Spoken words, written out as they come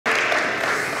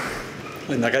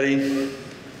Lehendakari.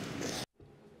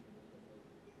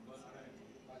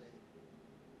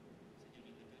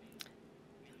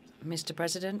 Mr.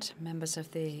 President, members of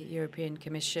the European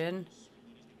Commission,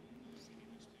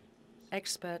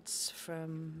 experts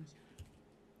from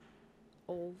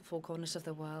all four corners of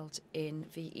the world in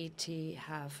VET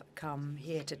have come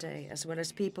here today, as well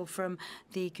as people from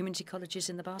the community colleges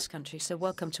in the Basque Country. So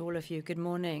welcome to all of you. Good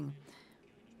morning.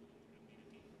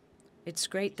 It's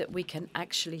great that we can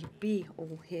actually be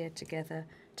all here together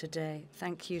today.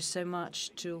 Thank you so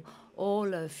much to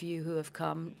all of you who have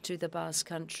come to the Basque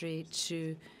Country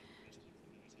to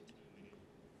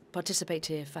participate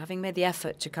here, for having made the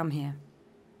effort to come here.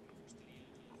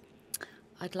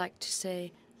 I'd like to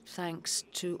say thanks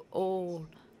to all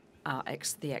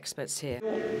the experts here.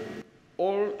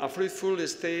 All a fruitful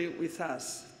stay with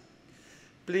us.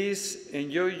 Please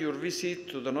enjoy your visit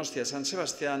to Donostia San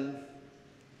Sebastián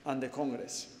and the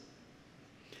Congress.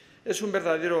 Es un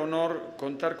verdadero honor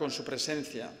contar con su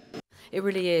presencia. It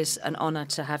really is an honor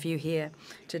to have you here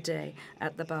today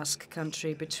at the Basque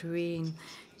Country. Between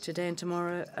today and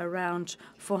tomorrow, around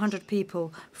 400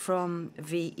 people from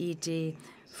VED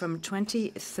from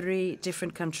 23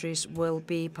 different countries will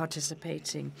be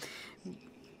participating.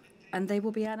 And they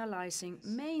will be analyzing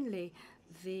mainly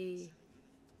the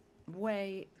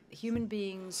way human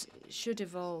beings should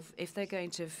evolve if they're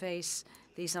going to face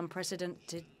these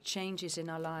unprecedented changes in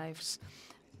our lives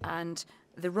and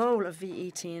the role of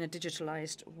VET in a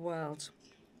digitalized world.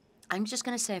 I'm just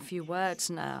going to say a few words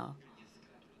now.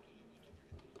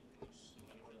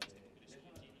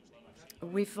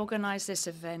 We've organized this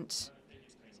event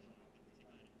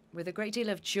with a great deal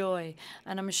of joy,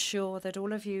 and I'm sure that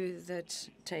all of you that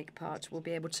take part will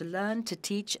be able to learn, to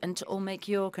teach, and to all make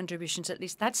your contributions. At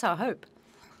least that's our hope.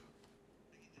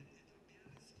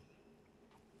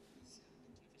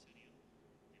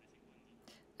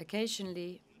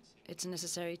 Occasionally, it's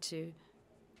necessary to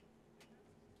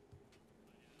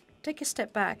take a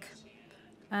step back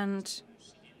and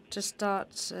to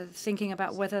start thinking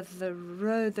about whether the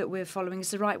road that we're following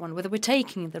is the right one, whether we're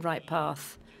taking the right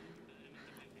path.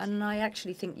 And I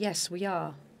actually think, yes, we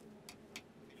are.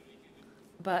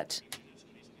 But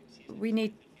we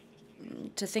need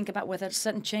to think about whether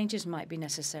certain changes might be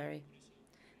necessary.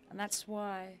 And that's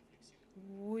why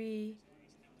we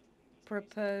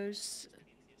propose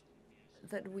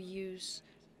that we use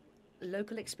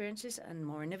local experiences and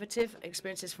more innovative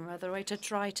experiences from other ways to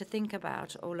try to think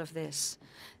about all of this.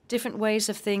 Different ways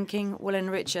of thinking will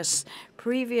enrich us.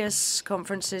 Previous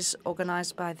conferences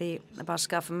organized by the Basque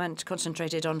government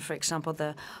concentrated on, for example,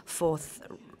 the fourth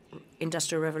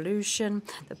industrial revolution,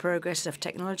 the progress of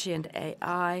technology and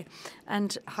AI,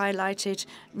 and highlighted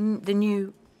the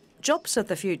new jobs of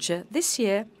the future. This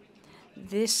year,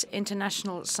 this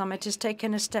international summit has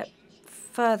taken a step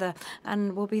further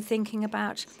and we'll be thinking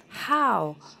about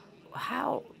how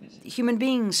human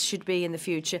beings should be in the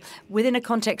future within a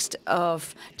context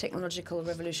of technological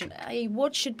revolution.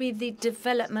 What should be the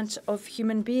development of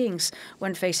human beings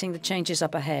when facing the changes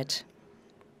up ahead?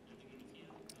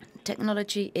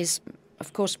 Technology is,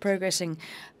 of course, progressing,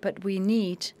 but we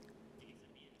need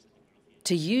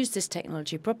to use this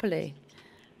technology properly.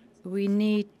 We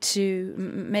need to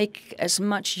make as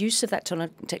much use of that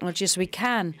technology as we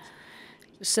can,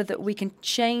 so that we can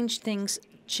change things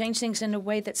in a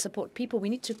way that support people. We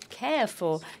need to care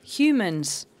for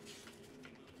humans.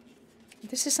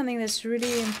 This is something that's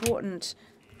really important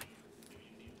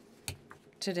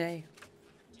today.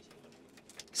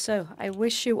 So I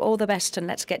wish you all the best, and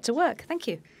let's get to work. Thank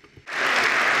you.